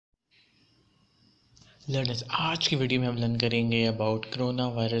Learners, आज की video में हम लर्न करेंगे about corona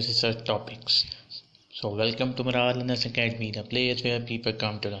virus research topics. So welcome to Murad Learners Academy, the place where people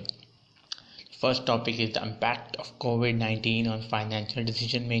come to learn. First topic is the impact of COVID-19 on financial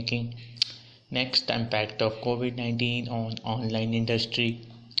decision making. Next, the impact of COVID-19 on online industry.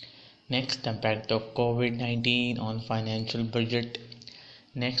 Next, the impact of COVID-19 on financial budget.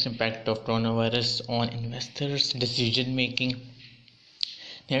 Next, impact of coronavirus on investors decision making.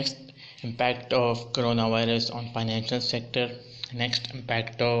 Next, impact of coronavirus on financial sector. Next,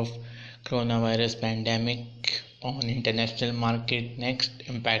 impact of coronavirus pandemic on international market. Next,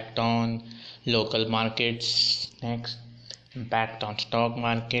 impact on local markets. Next, impact on stock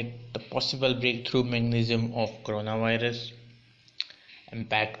market, the possible breakthrough mechanism of coronavirus.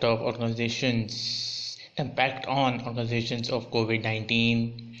 Impact of organizations, impact on organizations of COVID-19.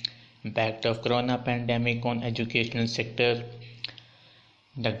 Impact of corona pandemic on educational sector.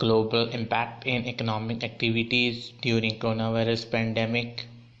 The global impact in economic activities during coronavirus pandemic.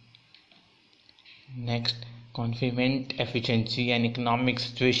 Next, confinement efficiency and economic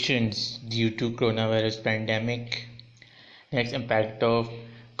situations due to coronavirus pandemic. Next, impact of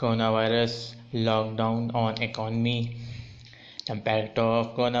coronavirus lockdown on economy. Impact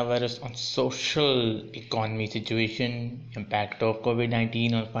of coronavirus on social economy situation. Impact of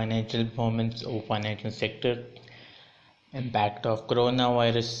COVID-19 on financial performance of financial sector. Impact of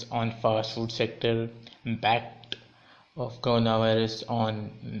coronavirus on fast food sector. Impact of coronavirus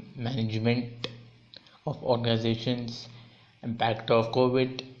on management of organizations. Impact of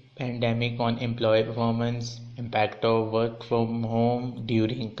COVID pandemic on employee performance. Impact of work from home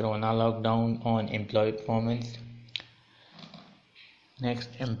during corona lockdown on employee performance. Next,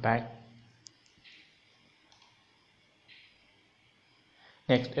 effect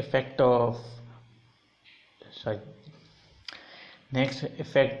of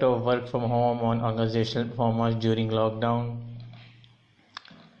work from home on organizational performance during lockdown.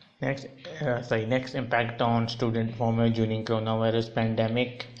 Next, impact on student performance during coronavirus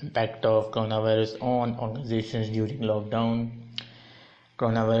pandemic. Impact of coronavirus on organizations during lockdown.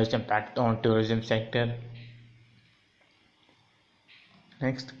 Coronavirus impact on tourism sector.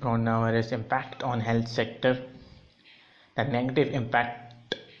 Next, coronavirus impact on health sector. The negative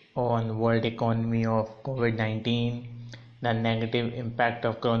impact on world economy of COVID-19. The negative impact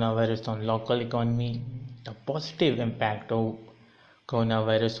of coronavirus on local economy. The positive impact of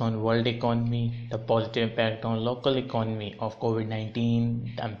coronavirus on world economy. The positive impact on local economy of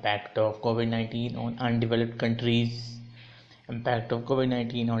COVID-19. The impact of COVID-19 on undeveloped countries. Impact of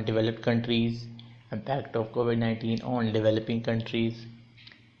COVID-19 on developed countries. Impact of COVID-19 on developing countries.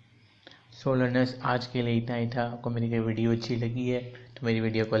 So learners, आज के लिए इतना ही था. आपको मेरी कोई video अच्छी लगी है तो मेरी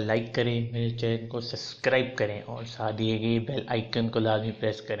वीडियो को लाइक करें, मेरे चैनल को सब्सक्राइब करें और साथ दिए गए बेल आइकन को लाजमी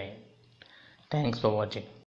प्रेस करें. Thanks for watching.